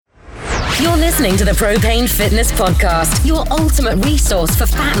You're listening to the Propane Fitness Podcast, your ultimate resource for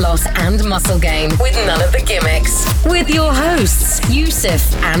fat loss and muscle gain, with none of the gimmicks. With your hosts,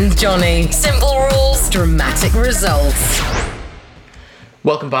 Yusuf and Johnny. Simple rules, dramatic results.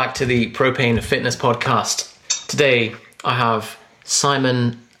 Welcome back to the Propane Fitness Podcast. Today, I have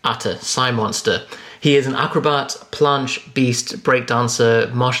Simon Atta, Simonster. He is an acrobat, planche, beast,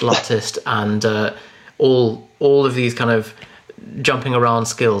 breakdancer, martial artist, and all of these kind of jumping around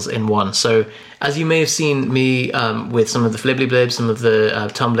skills in one. So as you may have seen me with some of the flibbly blibs, some of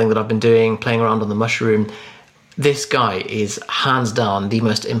the tumbling that I've been doing, playing around on the mushroom, this guy is hands down the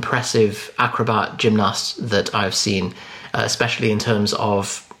most impressive acrobat gymnast that I've seen, especially in terms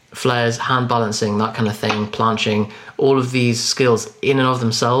of flares, hand balancing, that kind of thing, planching. All of these skills in and of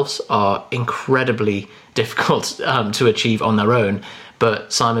themselves are incredibly difficult to achieve on their own,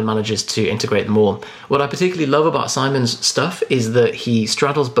 but Simon manages to integrate them all. What I particularly love about Simon's stuff is that he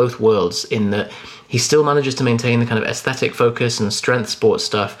straddles both worlds, in that he still manages to maintain the kind of aesthetic focus and strength sports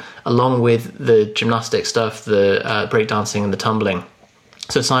stuff, along with the gymnastic stuff, the breakdancing and the tumbling.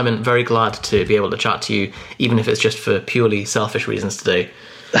 So Simon, very glad to be able to chat to you, even if it's just for purely selfish reasons today.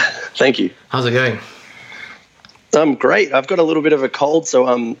 Thank you. How's it going? Great. I've got a little bit of a cold, so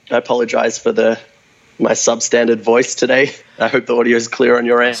I apologize for my substandard voice today. I hope the audio is clear on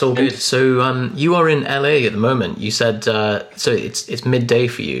your end. It's all good. So you are in LA at the moment. You said so it's midday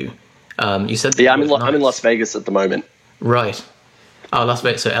for you. You said I'm in Las Vegas at the moment. Right. Oh, Las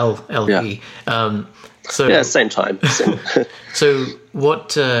Vegas. So LV. Yeah. So yeah, same time. So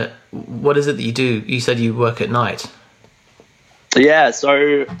what is it that you do? You said you work at night. Yeah.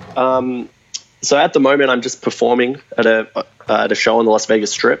 So at the moment I'm just performing at a show on the Las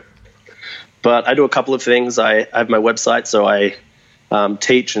Vegas Strip. But I do a couple of things. I have my website, so I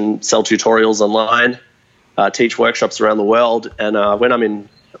teach and sell tutorials online, teach workshops around the world, and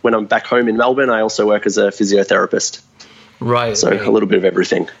when I'm back home in Melbourne, I also work as a physiotherapist. Right. So a little bit of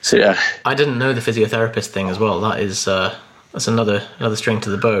everything. So yeah. I didn't know the physiotherapist thing as well. That's another string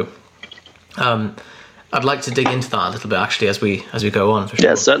to the bow. I'd like to dig into that a little bit actually as we go on. For sure.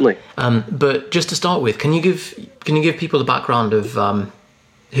 Yeah, certainly. But just to start with, can you give people the background of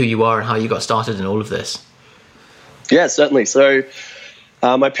who you are and how you got started in all of this? Yeah, certainly. So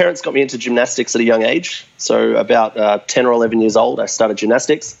my parents got me into gymnastics at a young age. So about 10 or 11 years old, I started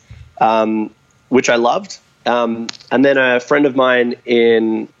gymnastics, which I loved. And then a friend of mine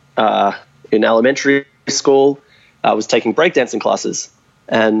in elementary school was taking breakdancing classes.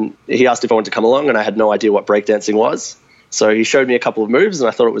 And he asked if I wanted to come along, and I had no idea what breakdancing was. So he showed me a couple of moves, and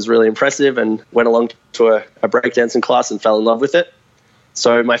I thought it was really impressive, and went along to a breakdancing class and fell in love with it.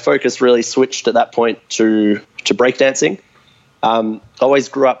 So my focus really switched at that point to breakdancing. I always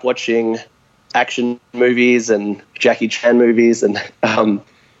grew up watching action movies and Jackie Chan movies, and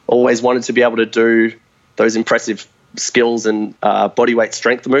always wanted to be able to do those impressive skills and bodyweight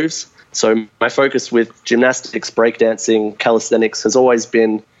strength moves. So my focus with gymnastics, breakdancing, calisthenics has always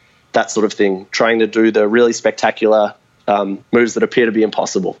been that sort of thing, trying to do the really spectacular moves that appear to be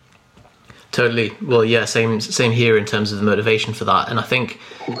impossible. Totally. Well, yeah, same here in terms of the motivation for that. And I think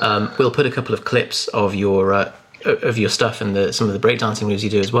we'll put a couple of clips of your stuff and some of the breakdancing moves you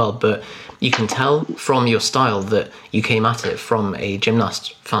do as well. But you can tell from your style that you came at it from a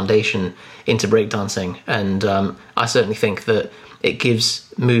gymnast foundation into breakdancing. And I certainly think that it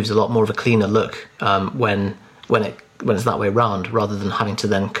gives moves a lot more of a cleaner look when it's that way around, rather than having to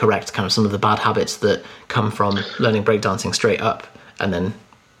then correct kind of some of the bad habits that come from learning breakdancing straight up and then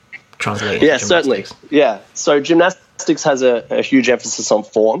translate. Yeah, certainly. Yeah. So gymnastics has a huge emphasis on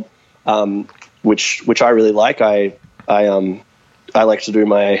form, which I really like. I like to do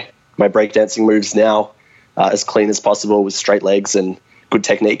my breakdancing moves now as clean as possible with straight legs and good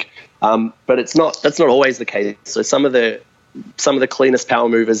technique. But that's not always the case. So some of the cleanest power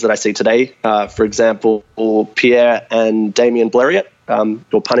movers that I see today, for example, Pierre and Damien Blériot,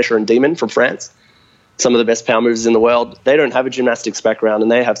 or Punisher and Demon from France, some of the best power movers in the world, they don't have a gymnastics background,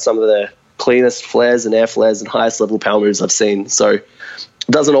 and they have some of the cleanest flares and air flares and highest level power moves I've seen. So it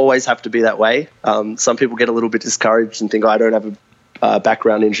doesn't always have to be that way. Some people get a little bit discouraged and think, I don't have a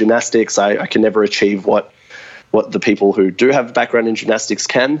background in gymnastics. I can never achieve what the people who do have a background in gymnastics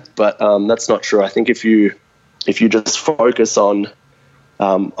can, but that's not true. I think if you just focus on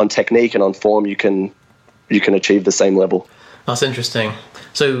technique and on form, you can achieve the same level. That's interesting.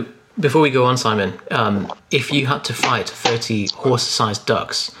 So before we go on, Simon, if you had to fight 30 horse-sized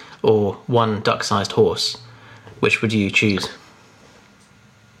ducks or one duck-sized horse, which would you choose?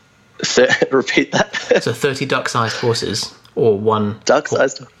 Repeat that. So 30 duck-sized horses or one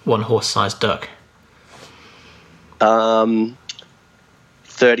horse-sized duck. 30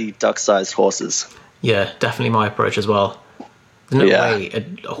 30 duck-sized horses. Yeah, definitely my approach as well. There's no Yeah. way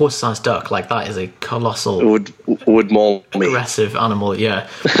a horse-sized duck like that is a colossal, Would maul me. aggressive animal. Yeah,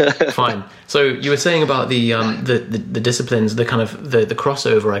 fine. So you were saying about the disciplines, the kind of the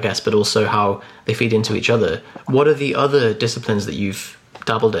crossover, I guess, but also how they feed into each other. What are the other disciplines that you've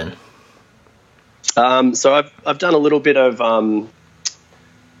dabbled in? So I've done a little bit of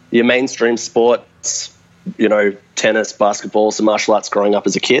your mainstream sports, tennis, basketball, some martial arts growing up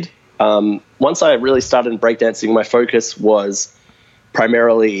as a kid. Once I really started in breakdancing, my focus was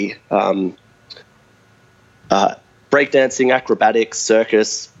primarily breakdancing, acrobatics,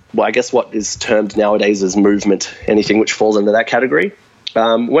 circus. Well, I guess what is termed nowadays as movement, anything which falls under that category.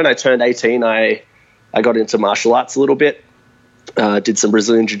 When I turned 18, I got into martial arts a little bit. Did some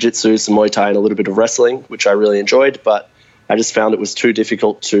Brazilian Jiu-Jitsu, some Muay Thai, and a little bit of wrestling, which I really enjoyed, but I just found it was too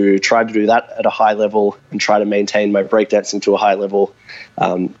difficult to try to do that at a high level and try to maintain my breakdancing to a high level.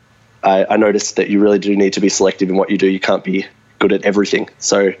 I noticed that you really do need to be selective in what you do. You can't be good at everything.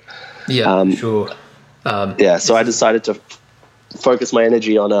 So, Sure. So I decided to focus my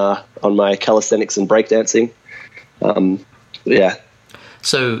energy on my calisthenics and breakdancing.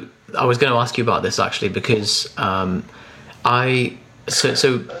 So I was going to ask you about this actually because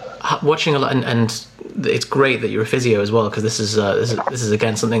watching a lot and it's great that you're a physio as well, because this is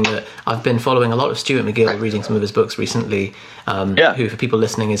again something that I've been following a lot of Stuart McGill, reading some of his books recently. Who, for people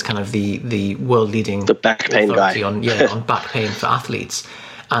listening, is kind of the world leading back pain guy on back pain for athletes.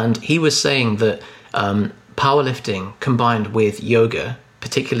 And he was saying that powerlifting combined with yoga,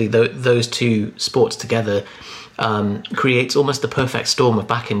 particularly those two sports together, creates almost the perfect storm of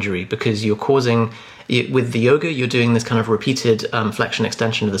back injury, because you're causing, with the yoga, you're doing this kind of repeated flexion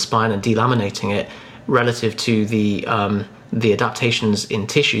extension of the spine and delaminating it, relative to the adaptations in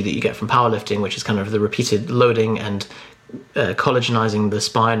tissue that you get from powerlifting, which is kind of the repeated loading and collagenizing the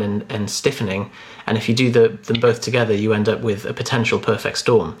spine and stiffening. And if you do them both together, you end up with a potential perfect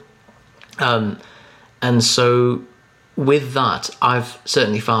storm. And so with that, I've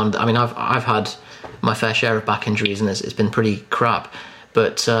certainly found, I've had my fair share of back injuries and it's been pretty crap,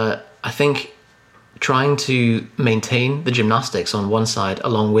 but I think trying to maintain the gymnastics on one side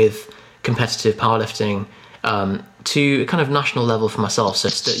along with competitive powerlifting to a kind of national level for myself,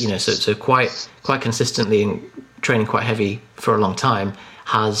 so quite consistently and training quite heavy for a long time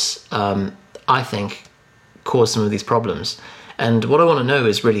has I think caused some of these problems. And what I want to know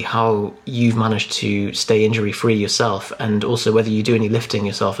is really how you've managed to stay injury free yourself, and also whether you do any lifting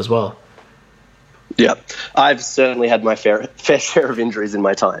yourself as well. Yeah, I've certainly had my fair share of injuries in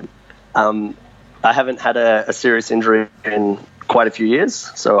my time. I haven't had a serious injury in quite a few years,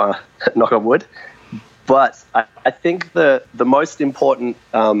 so knock on wood. But I think the most important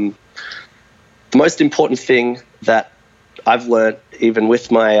thing that I've learned, even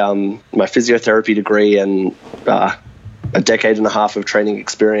with my my physiotherapy degree and a decade and a half of training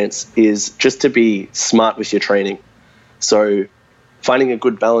experience, is just to be smart with your training. So finding a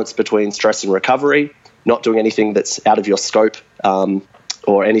good balance between stress and recovery, not doing anything that's out of your scope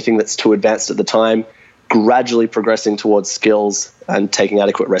or anything that's too advanced at the time, gradually progressing towards skills and taking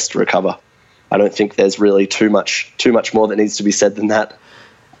adequate rest to recover. I don't think there's really too much more that needs to be said than that.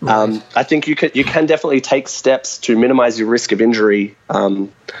 Right. I think you can definitely take steps to minimize your risk of injury,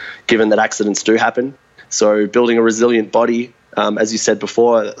 given that accidents do happen. So building a resilient body, as you said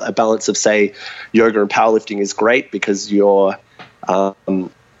before, a balance of, say, yoga and powerlifting is great because you're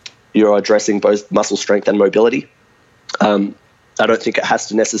addressing both muscle strength and mobility. I don't think it has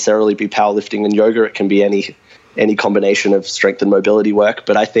to necessarily be powerlifting and yoga. It can be any combination of strength and mobility work.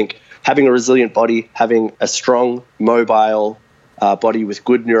 But I think having a resilient body, having a strong, mobile body with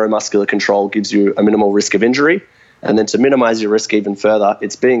good neuromuscular control gives you a minimal risk of injury. And then to minimize your risk even further,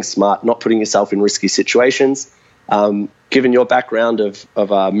 it's being smart, not putting yourself in risky situations. Given your background of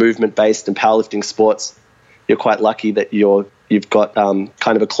movement-based and powerlifting sports, you're quite lucky that you've got kind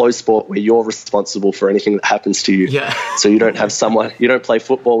of a closed sport where you're responsible for anything that happens to you. Yeah. So you don't have you don't play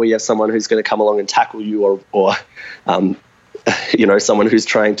football where you have someone who's going to come along and tackle you or someone who's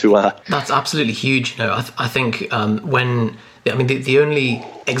trying to... That's absolutely huge. I think the only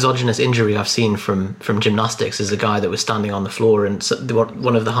exogenous injury I've seen from gymnastics is a guy that was standing on the floor and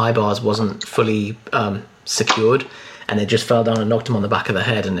one of the high bars wasn't fully secured, and it just fell down and knocked him on the back of the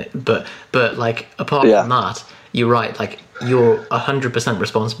head. But apart from that, you're right. Like, you're 100%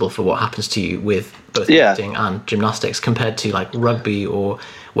 responsible for what happens to you with both lifting and gymnastics, compared to like rugby, or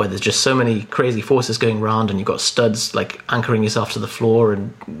where there's just so many crazy forces going around and you've got studs like anchoring yourself to the floor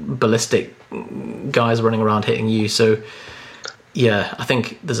and ballistic guys running around hitting you. So yeah, I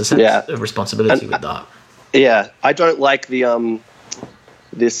think there's a sense of responsibility with that. Yeah, I don't like the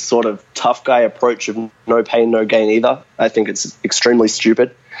this sort of tough guy approach of no pain, no gain either. I think it's extremely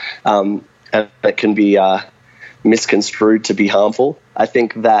stupid, and it can be misconstrued to be harmful. I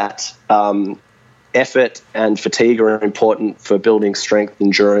think that effort and fatigue are important for building strength,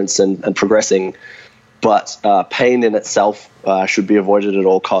 endurance, and progressing, but pain in itself should be avoided at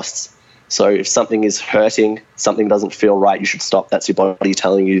all costs. So if something is hurting, something doesn't feel right, you should stop. That's your body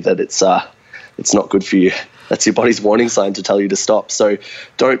telling you that it's not good for you. That's your body's warning sign to tell you to stop. So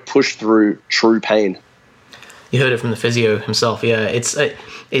don't push through true pain. You heard it from the physio himself. Yeah, it's a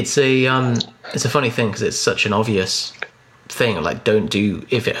funny thing because it's such an obvious thing. Like, don't do,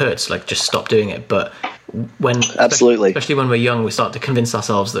 if it hurts, like just stop doing it. But absolutely, especially when we're young, we start to convince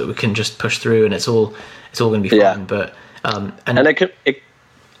ourselves that we can just push through and it's all going to be fine. Yeah. But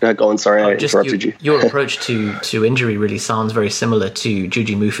go on, sorry, I interrupted you. Your approach to injury really sounds very similar to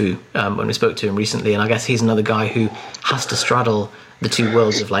Juji Mufu when we spoke to him recently, and I guess he's another guy who has to straddle the two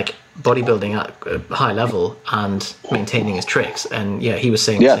worlds of like bodybuilding at a high level and maintaining his tricks. And yeah, he was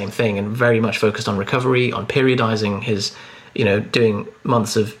saying the same thing, and very much focused on recovery, on periodizing his, doing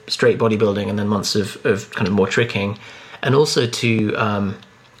months of straight bodybuilding and then months of kind of more tricking, and also to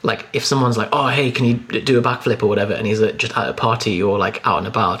like if someone's like, oh hey, can you do a backflip or whatever, and he's just at a party or like out and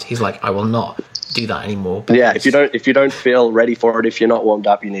about, he's like, I will not do that anymore. Yeah, if you don't feel ready for it, if you're not warmed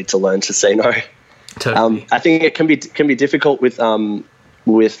up, you need to learn to say no. Totally. I think it can be difficult with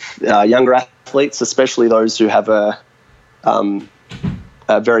younger athletes, especially those who have a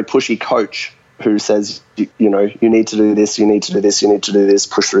very pushy coach who says, you need to do this, you need to do this, you need to do this,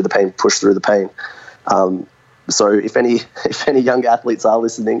 push through the pain. So if any young athletes are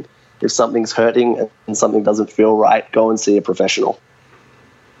listening, if something's hurting and something doesn't feel right, go and see a professional.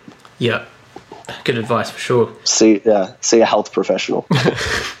 Yeah, good advice for sure. See a health professional.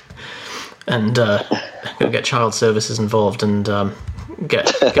 And go get child services involved and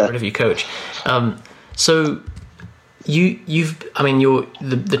get rid of your coach. So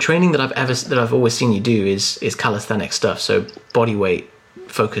the training that I've always seen you do is calisthenic stuff. So body weight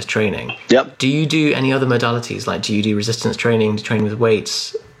focused training. Yep. Do you do any other modalities? Like, do you do resistance training? Do you train with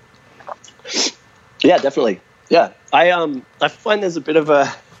weights? Yeah, definitely. Yeah, I find there's a bit of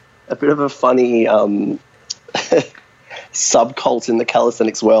a funny subcult in the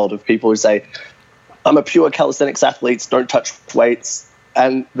calisthenics world of people who say, I'm a pure calisthenics athlete, don't touch weights.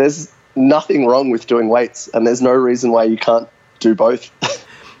 And there's nothing wrong with doing weights, and there's no reason why you can't do both,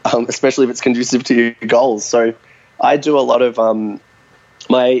 especially if it's conducive to your goals. So I do a lot of the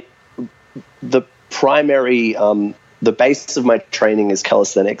base of my training is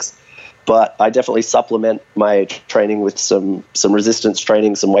calisthenics, but I definitely supplement my training with some resistance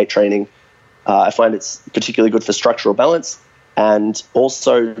training, some weight training. I find it's particularly good for structural balance, and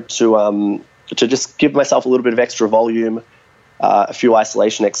also to just give myself a little bit of extra volume, a few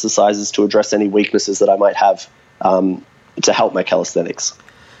isolation exercises to address any weaknesses that I might have to help my calisthenics.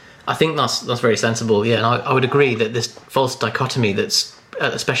 I think that's very sensible. Yeah, and I would agree that this false dichotomy that's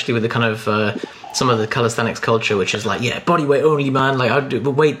especially with the kind of some of the calisthenics culture, which is like, yeah, body weight only, man. Like, I do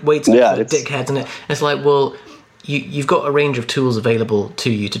weights for dickheads, and it's like, well, you've got a range of tools available to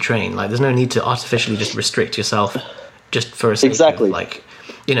you to train. Like, there's no need to artificially just restrict yourself just for a sake exactly of, like,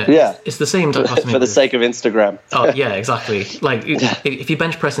 it's the same dichotomy for the sake of Instagram. Oh yeah, exactly. Like, if you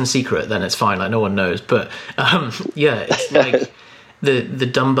bench press in secret, then it's fine. Like, no one knows. But it's like the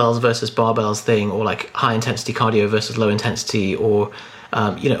dumbbells versus barbells thing, or like high intensity cardio versus low intensity, or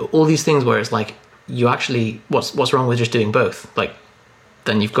all these things where it's like, you actually, what's wrong with just doing both? Like,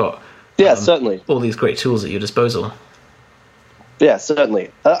 then you've got certainly all these great tools at your disposal. Yeah,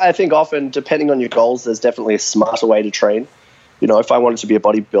 certainly. I think often, depending on your goals, there's definitely a smarter way to train. If I wanted to be a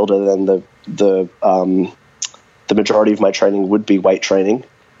bodybuilder, then the majority of my training would be weight training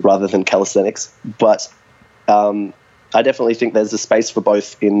rather than calisthenics. But I definitely think there's a space for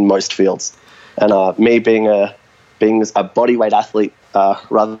both in most fields. And me being a bodyweight athlete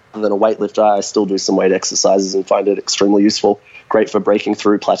rather than a weightlifter, I still do some weight exercises and find it extremely useful. Great for breaking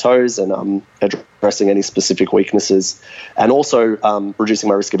through plateaus and addressing any specific weaknesses, and also reducing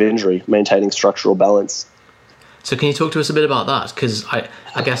my risk of injury, maintaining structural balance. So can you talk to us a bit about that? Because I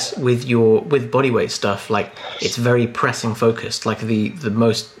guess with bodyweight stuff, like, it's very pressing focused. Like the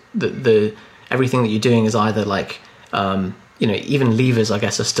everything that you're doing is either like even levers, I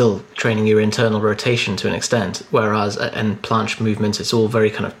guess, are still training your internal rotation to an extent, whereas and planche movements, it's all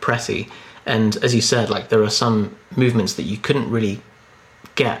very kind of pressy. And as you said, like, there are some movements that you couldn't really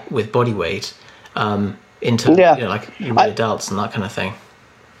get with body weight into like your rear delts and that kind of thing.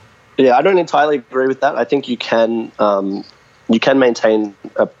 Yeah, I don't entirely agree with that. I think you can maintain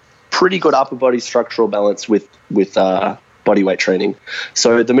a pretty good upper body structural balance with body weight training.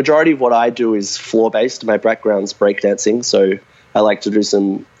 So the majority of what I do is floor based. My background's breakdancing, so I like to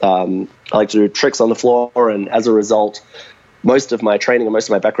do tricks on the floor, and as a result, most of my training and most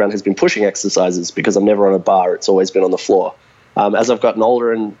of my background has been pushing exercises because I'm never on a bar. It's always been on the floor. As I've gotten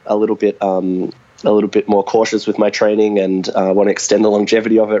older and a little bit more cautious with my training and want to extend the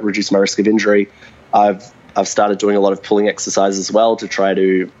longevity of it, reduce my risk of injury, I've started doing a lot of pulling exercise as well to try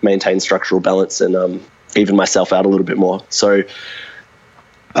to maintain structural balance and even myself out a little bit more. So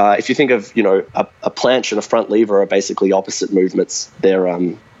if you think of, a planche and a front lever are basically opposite movements. They're,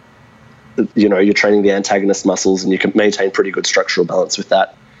 you're training the antagonist muscles and you can maintain pretty good structural balance with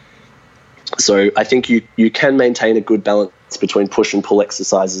that. So I think you can maintain a good balance between push and pull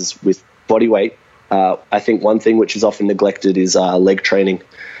exercises with body weight. I think one thing which is often neglected is leg training.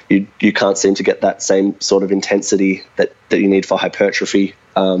 You can't seem to get that same sort of intensity that you need for hypertrophy,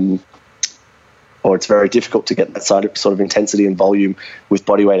 or it's very difficult to get that sort of intensity and volume with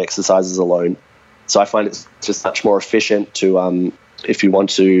bodyweight exercises alone. So I find it's just much more efficient to, if you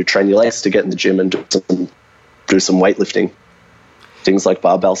want to train your legs, to get in the gym and do some weightlifting, things like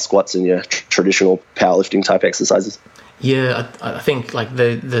barbell squats and your traditional powerlifting type exercises. Yeah, I think like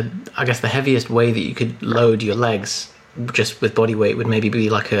I guess the heaviest way that you could load your legs just with body weight would maybe be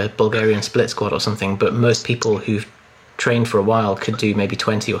like a Bulgarian split squat or something, but most people who've trained for a while could do maybe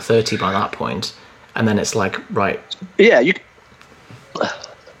 20 or 30 by that point, and then it's like, right. Yeah,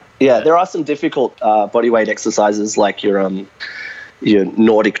 there are some difficult body weight exercises like your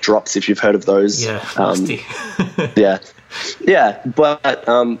Nordic drops, if you've heard of those. Yeah, nasty. Yeah, but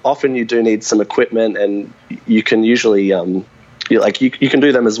often you do need some equipment, and you can usually you can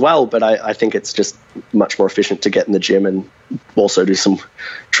do them as well, but I think it's just much more efficient to get in the gym and also do some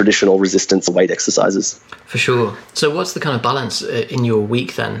traditional resistance weight exercises. For sure. So what's the kind of balance in your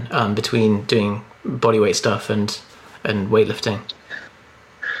week then between doing bodyweight stuff and weightlifting?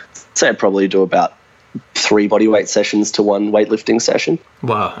 Say I'd probably do about 3 bodyweight sessions to 1 weightlifting session.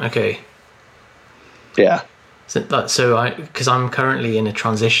 Wow, okay. Yeah. So because I'm currently in a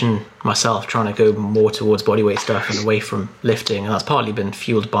transition myself, trying to go more towards bodyweight stuff and away from lifting, and that's partly been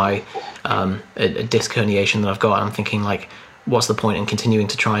fueled by a disc herniation that I've got. I'm thinking like, what's the point in continuing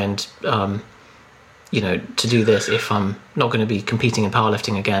to try and to do this if I'm not going to be competing in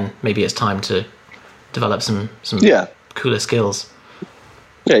powerlifting again? Maybe it's time to develop some cooler skills.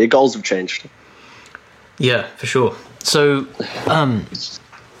 Yeah, your goals have changed. Yeah, for sure. So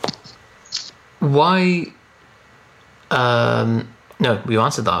why? No, you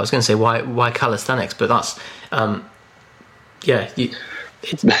answered that. I was going to say why calisthenics, but that's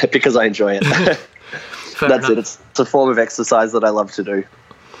because I enjoy it. That's it. It's a form of exercise that I love to do.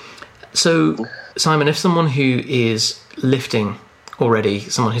 So, Simon, if someone who is lifting already,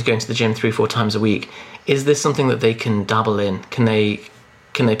 someone who's going to the gym 3-4 times a week, is this something that they can dabble in? Can they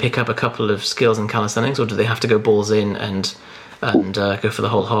pick up a couple of skills in calisthenics, or do they have to go balls in and go for the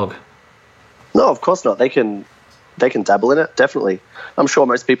whole hog? No, of course not. They can dabble in it, definitely. I'm sure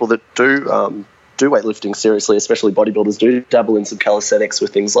most people that do weightlifting seriously, especially bodybuilders, do dabble in some calisthenics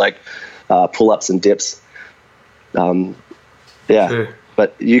with things like pull-ups and dips. Sure.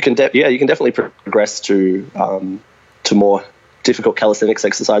 But you can definitely progress to more difficult calisthenics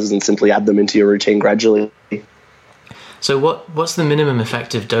exercises and simply add them into your routine gradually. So what's the minimum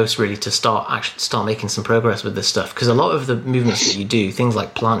effective dose really to start making some progress with this stuff? Because a lot of the movements that you do, things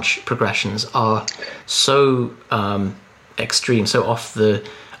like planche progressions, are so extreme, so off the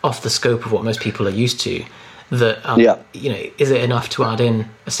scope of what most people are used to, that is it enough to add in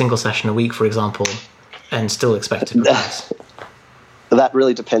a single session a week, for example, and still expect to progress? That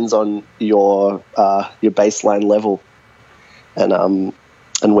really depends on your baseline level and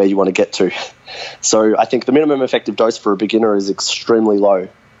where you want to get to. So I think the minimum effective dose for a beginner is extremely low.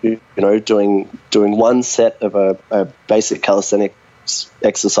 Doing one set of a basic calisthenics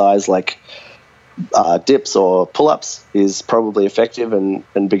exercise like dips or pull-ups is probably effective, and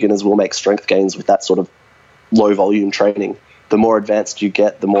beginners will make strength gains with that sort of low volume training. The more advanced you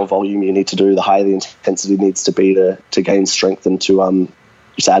get, the more volume you need to do, the higher the intensity needs to be to gain strength and to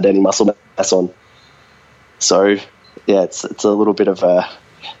just add any muscle mass on. So yeah, it's a little bit of a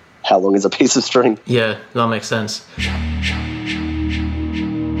how long is a piece of string? Yeah, that makes sense.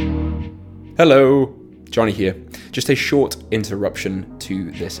 Hello, Johnny here. Just a short interruption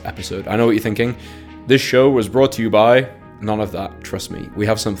to this episode. I know what you're thinking. This show was brought to you by... None of that, trust me. We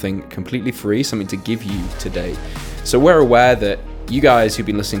have something completely free, something to give you today. So we're aware that you guys who've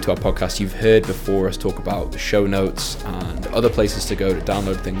been listening to our podcast, you've heard before us talk about the show notes and other places to go to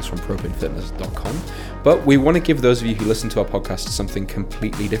download things from propanefitness.com. But we want to give those of you who listen to our podcast something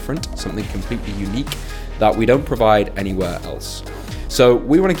completely different, something completely unique that we don't provide anywhere else. So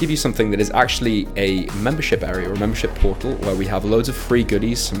we want to give you something that is actually a membership area or a membership portal where we have loads of free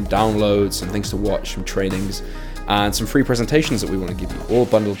goodies, some downloads, some things to watch, some trainings, and some free presentations that we want to give you, all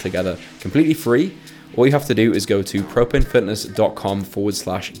bundled together, completely free. All you have to do is go to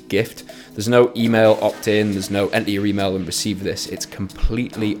propanefitness.com/gift. There's no email opt-in, there's no enter your email and receive this. It's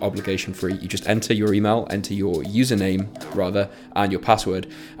completely obligation free. You just enter your email, enter your username rather, and your password,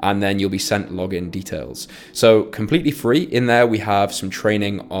 and then you'll be sent login details. So completely free. In there we have some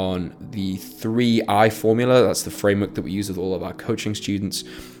training on the 3I formula. That's the framework that we use with all of our coaching students,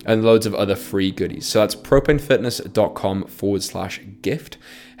 and loads of other free goodies. So that's propanefitness.com/gift.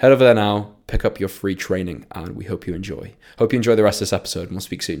 Head over there now, pick up your free training, and we hope you enjoy. Hope you enjoy the rest of this episode, and we'll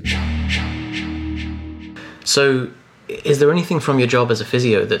speak soon. So, is there anything from your job as a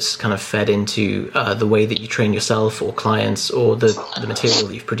physio that's kind of fed into the way that you train yourself or clients or the material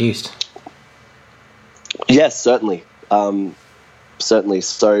that you've produced? Yes, certainly. Certainly.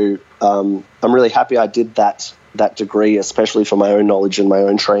 So I'm really happy I did that degree, especially for my own knowledge and my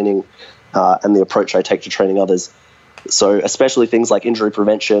own training and the approach I take to training others. So especially things like injury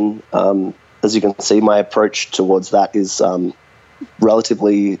prevention. As you can see, my approach towards that is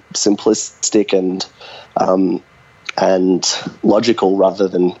relatively simplistic and logical rather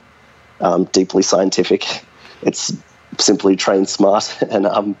than deeply scientific. It's simply train smart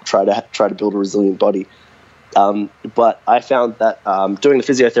and try to build a resilient body. But I found that doing the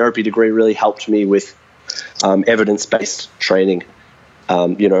physiotherapy degree really helped me with evidence-based training,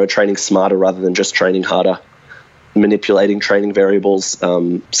 training smarter rather than just training harder, manipulating training variables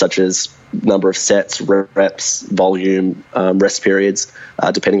such as number of sets, reps, volume, rest periods,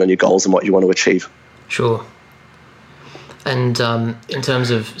 depending on your goals and what you want to achieve. Sure. And in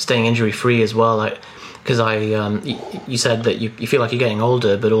terms of staying injury-free as well, because you said that you feel like you're getting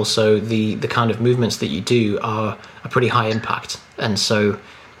older, but also the kind of movements that you do are a pretty high impact, and so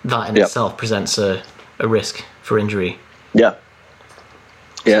that in itself presents a risk for injury. Yeah,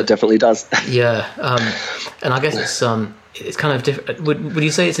 it definitely does. Yeah, and I guess it's kind of different. Would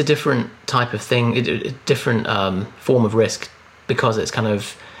you say it's a different type of thing, a different form of risk, because it's kind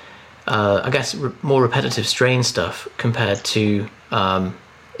of I guess more repetitive strain stuff compared to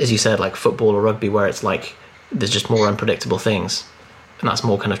as you said, like football or rugby, where it's like there's just more unpredictable things, and that's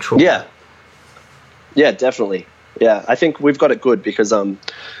more kind of trauma. Yeah, definitely. Yeah, I think we've got it good because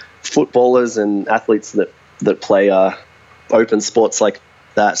footballers and athletes that play open sports like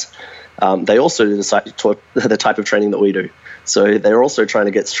that, they also do the type of training that we do. So they're also trying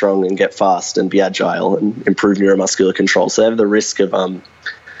to get strong and get fast and be agile and improve neuromuscular control. So they have the risk of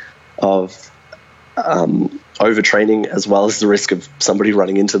overtraining as well as the risk of somebody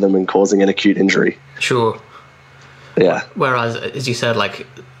running into them and causing an acute injury. Sure. Yeah. Whereas, as you said, like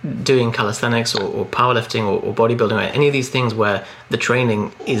doing calisthenics or powerlifting or bodybuilding, any of these things where the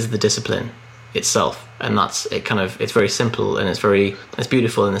training is the discipline itself, and it's very simple and it's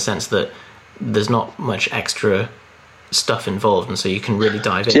beautiful in the sense that there's not much extra stuff involved, and so you can really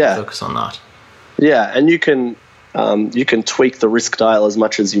dive in and focus on that. Yeah, and you can tweak the risk dial as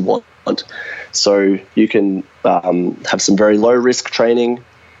much as you want. So you can have some very low risk training,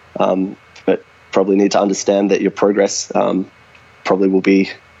 but probably need to understand that your progress probably will be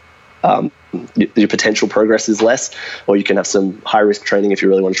your potential progress is less, or you can have some high risk training if you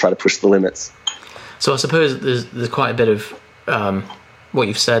really want to try to push the limits. So I suppose there's quite a bit of what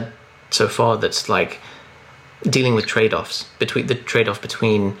you've said so far that's like dealing with trade-offs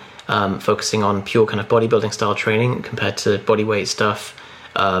between focusing on pure kind of bodybuilding style training compared to body weight stuff,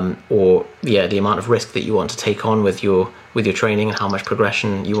 or the amount of risk that you want to take on with your training and how much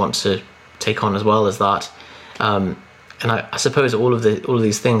progression you want to take on as well as that. And I suppose all of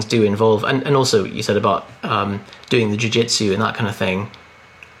these things do involve, and also you said about doing the jiu-jitsu and that kind of thing,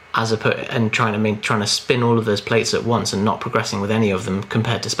 and trying to spin all of those plates at once and not progressing with any of them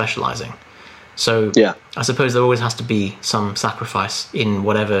compared to specializing. So I suppose there always has to be some sacrifice in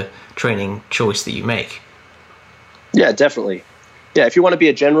whatever training choice that you make. Yeah, definitely. Yeah, if you want to be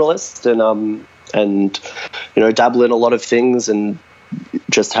a generalist and dabble in a lot of things and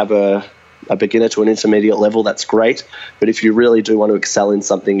just have a beginner to an intermediate level, that's great. But if you really do want to excel in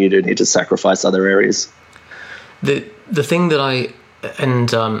something, you do need to sacrifice other areas. The thing that a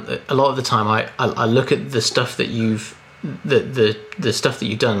lot of the time I look at the stuff that you've the stuff that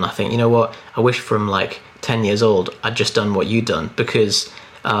you've done, and I think, you know what, I wish from like 10 years old I'd just done what you'd done, because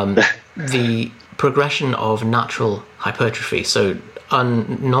the progression of natural hypertrophy, so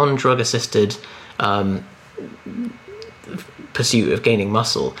non-drug assisted pursuit of gaining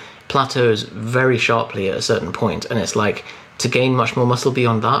muscle, plateaus very sharply at a certain point, and it's like to gain much more muscle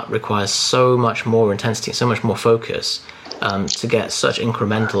beyond that requires so much more intensity, so much more focus, to get such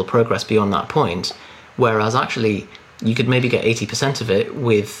incremental progress beyond that point. Whereas actually you could maybe get 80% of it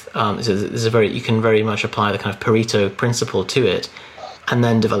with you can very much apply the kind of Pareto principle to it, and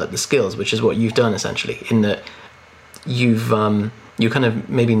then develop the skills, which is what you've done essentially, in that you're kind of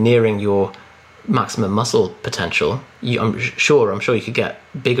maybe nearing your maximum muscle potential. I'm sure you could get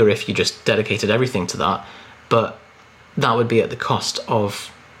bigger if you just dedicated everything to that, but that would be at the cost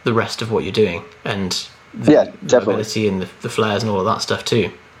of the rest of what you're doing, and the mobility and the flares and all of that stuff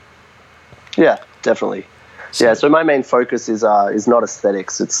too. Yeah, definitely. So my main focus is not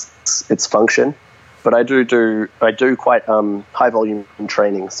aesthetics; it's function. But I do quite high volume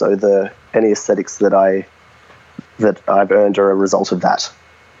training. So any aesthetics that I've earned are a result of that.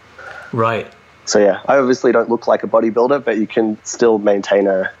 Right. So yeah, I obviously don't look like a bodybuilder, but you can still maintain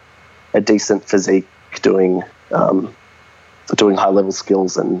a decent physique doing high level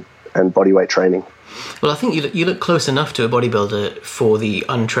skills and bodyweight training. Well, I think you look close enough to a bodybuilder for the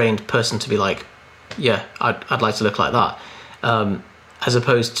untrained person to be like, yeah, I'd like to look like that. As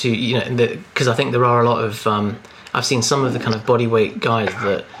opposed to, because I think there are a lot of, I've seen some of the kind of bodyweight guys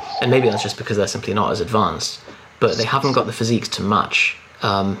that, and maybe that's just because they're simply not as advanced, but they haven't got the physiques to match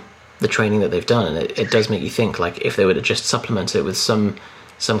the training that they've done, and it does make you think, like, if they were to just supplement it with some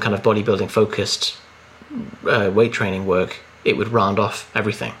kind of bodybuilding focused weight training work, it would round off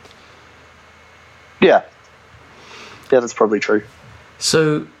everything. Yeah, that's probably true.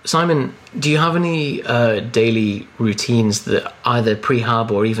 So, Simon, do you have any daily routines that either prehab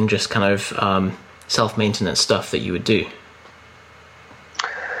or even just kind of self-maintenance stuff that you would do?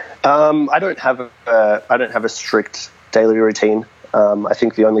 I don't have a strict daily routine. I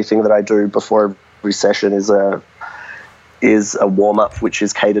think the only thing that I do before every session is a warm-up, which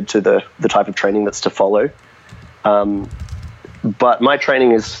is catered to the type of training that's to follow. But my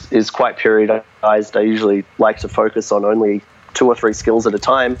training is quite periodized. I usually like to focus on only 2 or 3 skills at a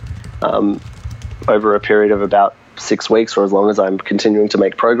time over a period of about 6 weeks, or as long as I'm continuing to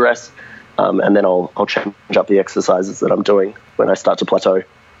make progress. And then I'll change up the exercises that I'm doing when I start to plateau.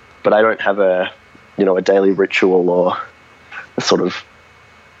 But I don't have a daily ritual or a sort of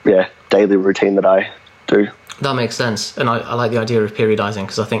daily routine that I do. That makes sense, and I like the idea of periodizing,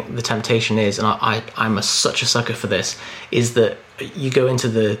 because I think the temptation is, and I'm such a sucker for this, is that you go into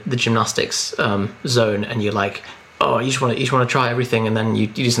the gymnastics zone and you're like, oh, you just want to try everything, and then you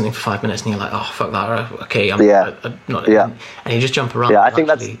do something for 5 minutes and you're like, oh, fuck that, okay, I'm not, and you just jump around. Yeah, I think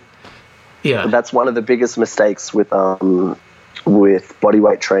that's one of the biggest mistakes with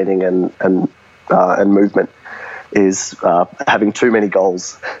bodyweight training and movement is having too many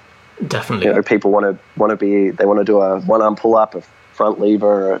goals. Definitely. People want to do a one-arm pull-up, a front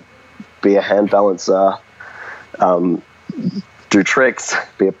lever, be a hand balancer, do tricks,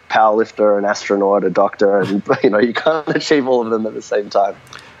 be a power lifter, an astronaut, a doctor, and you can't achieve all of them at the same time.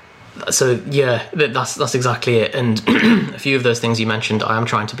 So yeah, that's exactly it. And a few of those things you mentioned, I am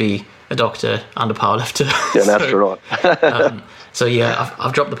trying to be a doctor and a power lifter. Yeah, an astronaut. So yeah,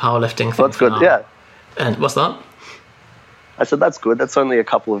 I've dropped the powerlifting thing. That's good. Now. Yeah. And what's that? I said, that's good. That's only a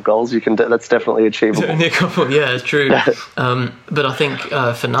couple of goals. That's definitely achievable. Only a couple, yeah, it's true. But I think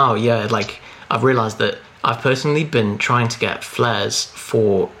for now, I've realised that I've personally been trying to get flares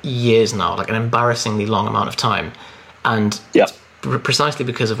for years now, like an embarrassingly long amount of time. And precisely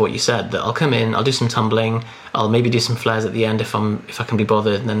because of what you said, that I'll come in, I'll do some tumbling, I'll maybe do some flares at the end if I can be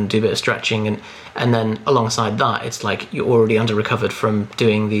bothered, and then do a bit of stretching, and then alongside that, it's like you're already under recovered from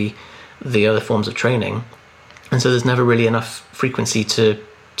doing the other forms of training. And so there's never really enough frequency to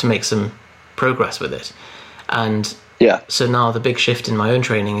make some progress with it. And so now the big shift in my own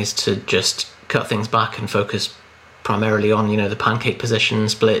training is to just cut things back and focus primarily on, the pancake position,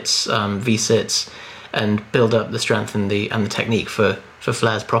 splits, V-sits, and build up the strength and the technique for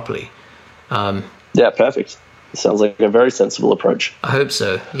flares properly. Perfect. It sounds like a very sensible approach. I hope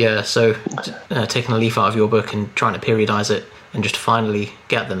so, yeah. So taking a leaf out of your book and trying to periodize it and just finally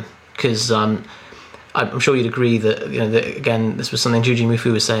get them. Because I'm sure you'd agree that, again, this was something Juji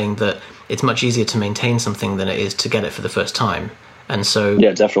Mufu was saying, that it's much easier to maintain something than it is to get it for the first time. And so,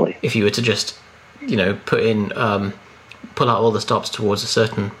 definitely. If you were to just, pull out all the stops towards a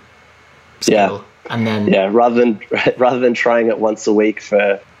certain skill, and then rather than trying it once a week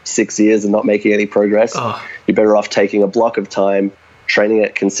for 6 years and not making any progress, you're better off taking a block of time, training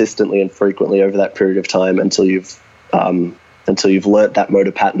it consistently and frequently over that period of time until you've learnt that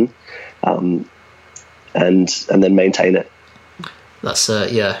motor pattern. and then maintain it. That's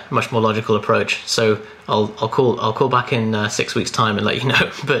much more logical approach. So I'll call back in 6 weeks' time and let you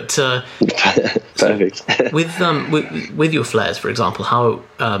know. But Perfect. with your flares, for example, how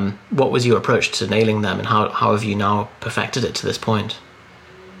what was your approach to nailing them, and how have you now perfected it to this point?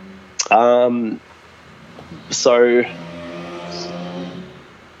 So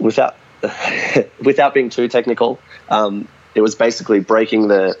without being too technical, it was basically breaking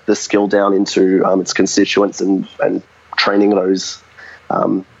the skill down into its constituents and training those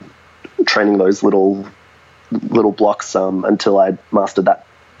little blocks until I'd mastered that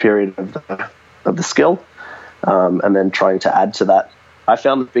period of the skill, and then trying to add to that. I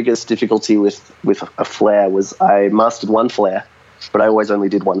found the biggest difficulty with a flare was I mastered one flare, but I always only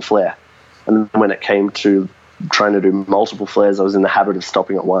did one flare. And when it came to trying to do multiple flares, I was in the habit of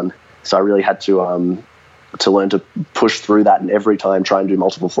stopping at one. So I really had to learn to push through that, and every time try and do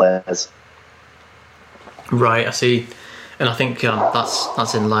multiple flares. Right, I see. And I think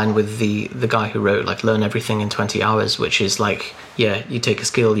that's in line with the guy who wrote like Learn Everything in 20 Hours, which is like, you take a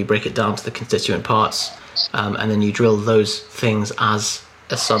skill, you break it down to the constituent parts, and then you drill those things as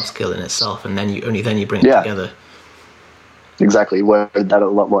a sub skill in itself, and then you bring it together. Exactly. You worded that a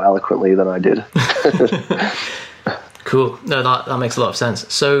lot more eloquently than I did. Cool. No, that makes a lot of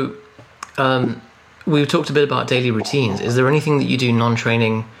sense. So we talked a bit about daily routines. Is there anything that you do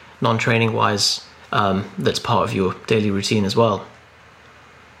non-training wise that's part of your daily routine as well?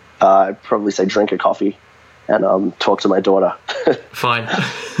 I'd probably say drink a coffee and talk to my daughter. Fine.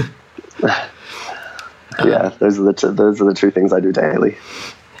 Those are the two things I do daily.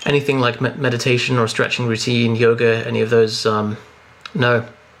 Anything like meditation or stretching routine, yoga, any of those? No.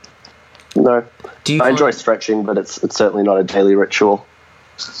 I enjoy stretching, but it's certainly not a daily ritual.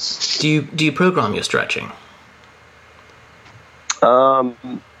 Do you program your stretching?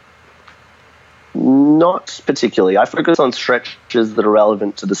 Not particularly. I focus on stretches that are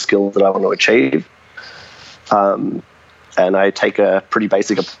relevant to the skill that I want to achieve. And I take a pretty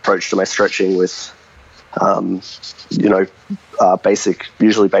basic approach to my stretching with,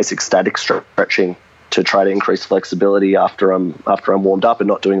 usually basic static stretching to try to increase flexibility after I'm warmed up, and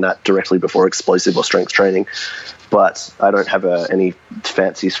not doing that directly before explosive or strength training. But I don't have any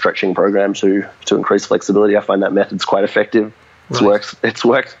fancy stretching program to increase flexibility. I find that method's quite effective. Right. It's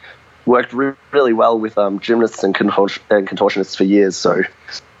worked really well with gymnasts and contortionists for years. So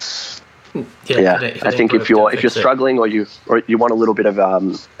I think if you're struggling or you want a little bit of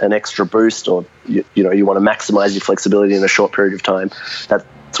an extra boost, or you want to maximize your flexibility in a short period of time, that's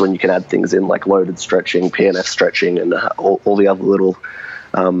when you can add things in like loaded stretching, PNF stretching, and all the other little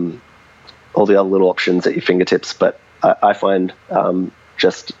options at your fingertips. But I find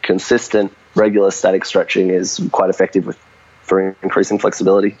just consistent, regular static stretching is quite effective for increasing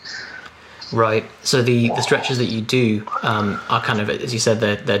flexibility. Right. So the stretches that you do are kind of, as you said,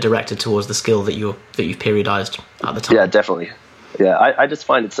 they're directed towards the skill that you've periodized at the time. Yeah, definitely. Yeah, I just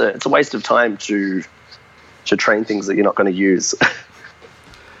find it's a waste of time to train things that you're not going to use.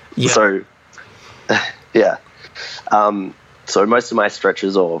 Yeah. So, so most of my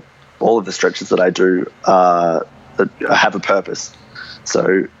stretches, or all of the stretches that I do, have a purpose.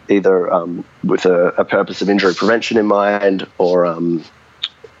 So either with a purpose of injury prevention in mind, or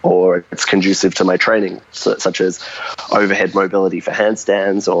it's conducive to my training, such as overhead mobility for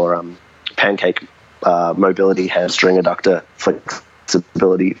handstands, or pancake mobility, hamstring adductor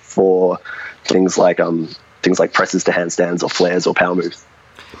flexibility for things like presses to handstands or flares or power moves.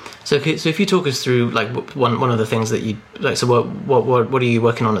 So if you talk us through like one of the things that you like, so what are you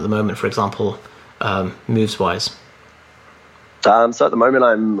working on at the moment, for example, moves wise? So at the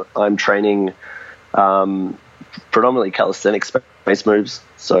moment I'm training predominantly calisthenic space moves.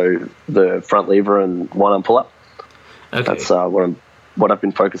 So the front lever and one arm pull up. Okay. That's what I've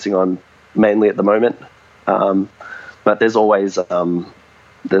been focusing on mainly at the moment. But there's always a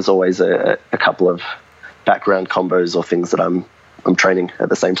couple of background combos or things that I'm training at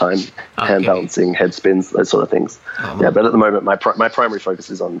the same time. Hand balancing, head spins, those sort of things. But at the moment my primary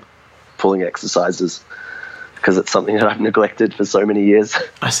focus is on pulling exercises, because it's something that I've neglected for so many years.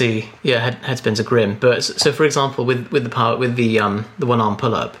 I see. Yeah, head spins are grim. But so, for example, with the one arm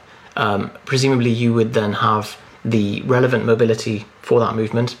pull up, presumably you would then have the relevant mobility for that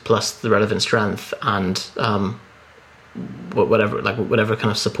movement plus the relevant strength and whatever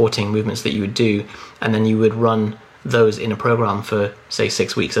kind of supporting movements that you would do, and then you would run those in a program for say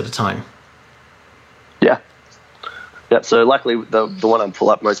 6 weeks at a time. Yeah, so luckily the one arm pull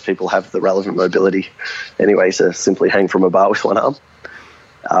up, most people have the relevant mobility anyway to simply hang from a bar with one arm.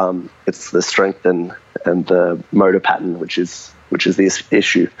 It's the strength and the motor pattern which is the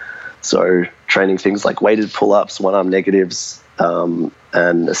issue. So training things like weighted pull-ups, one-arm negatives, and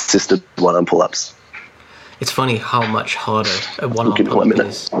assisted one-arm pull-ups. It's funny how much harder a one-arm pull-up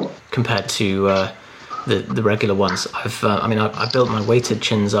is compared to the regular ones. I built my weighted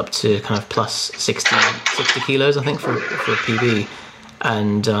chins up to kind of plus 60 kilos, I think, for a PB,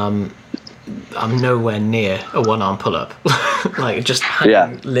 and I'm nowhere near a one-arm pull-up, like just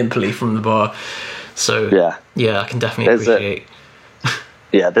hanging limply from the bar. So I can definitely appreciate.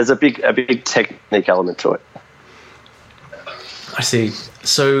 There's a big technique element to it. I see.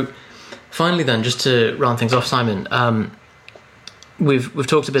 So finally, then, just to round things off, Simon, we've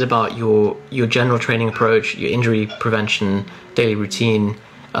talked a bit about your general training approach, your injury prevention, daily routine,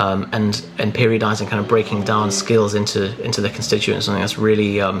 and periodizing, kind of breaking down skills into the constituents. Something that's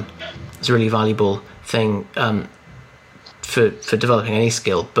really it's a really valuable thing for developing any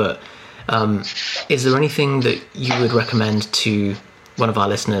skill. But is there anything that you would recommend to one of our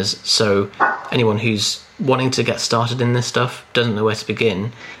listeners? So anyone who's wanting to get started in this stuff, doesn't know where to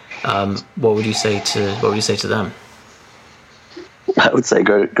begin, what would you say to them? I would say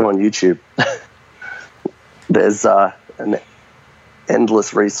go on YouTube. There's an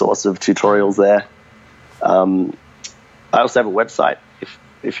endless resource of tutorials there. I also have a website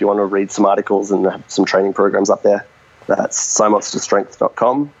if you want to read some articles and have some training programs up there. That's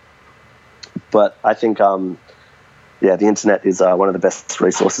simonsterstrength.com. But I think the internet is one of the best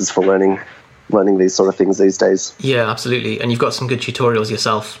resources for learning these sort of things these days. Yeah, absolutely. And you've got some good tutorials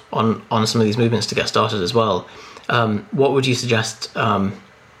yourself on some of these movements to get started as well. What would you suggest,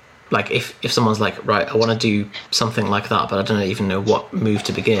 like if someone's like, right, I want to do something like that, but I don't even know what move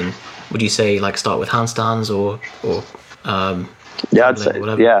to begin? Would you say like start with handstands or I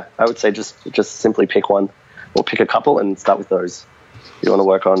would say just simply pick one or pick a couple and start with those. You want to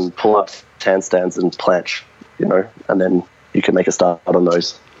work on pull-ups, handstands, and planche, and then you can make a start on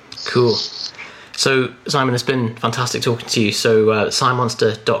those. Cool. So Simon, it's been fantastic talking to you. So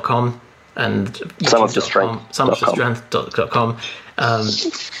simonster.com and simonsterstrength.com,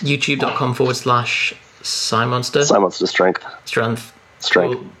 youtube.com/simonster. Simonster Strength.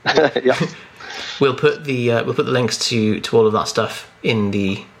 We'll put the links to all of that stuff in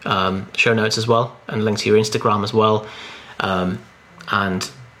the show notes as well, and link to your Instagram as well. And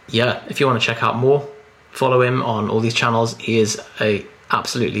if you want to check out more, follow him on all these channels. He is a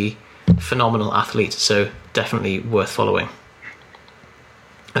absolutely phenomenal athlete, so definitely worth following.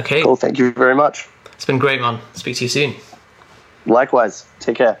 Okay. Cool. Thank you very much. It's been great, man. Speak to you soon. Likewise.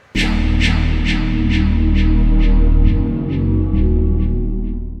 Take care.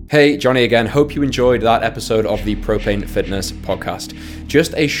 Hey, Johnny again. Hope you enjoyed that episode of the Propane Fitness podcast.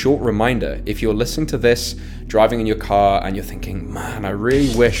 Just a short reminder, if you're listening to this driving in your car and you're thinking, man, I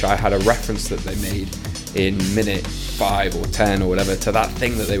really wish I had a reference that they made in minute 5 or 10 or whatever to that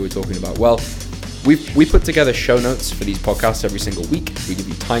thing that they were talking about. Well, we put together show notes for these podcasts every single week. We give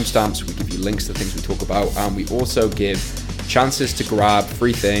you timestamps, we give you links to things we talk about, and we also give chances to grab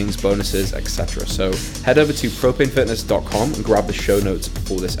free things, bonuses, etc. So head over to propanefitness.com and grab the show notes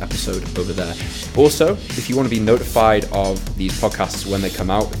for this episode over there. Also, if you want to be notified of these podcasts when they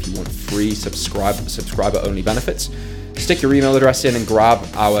come out, if you want free subscriber-only benefits, stick your email address in and grab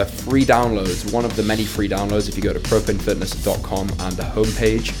our free downloads, one of the many free downloads if you go to propanefitness.com and the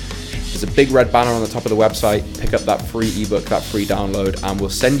homepage. There's a big red banner on the top of the website. Pick up that free ebook, that free download, and we'll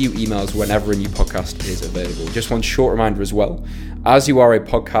send you emails whenever a new podcast is available. Just one short reminder as well. As you are a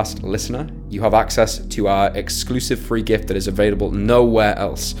podcast listener, you have access to our exclusive free gift that is available nowhere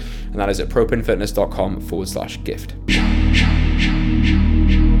else, and that is at propanefitness.com/gift.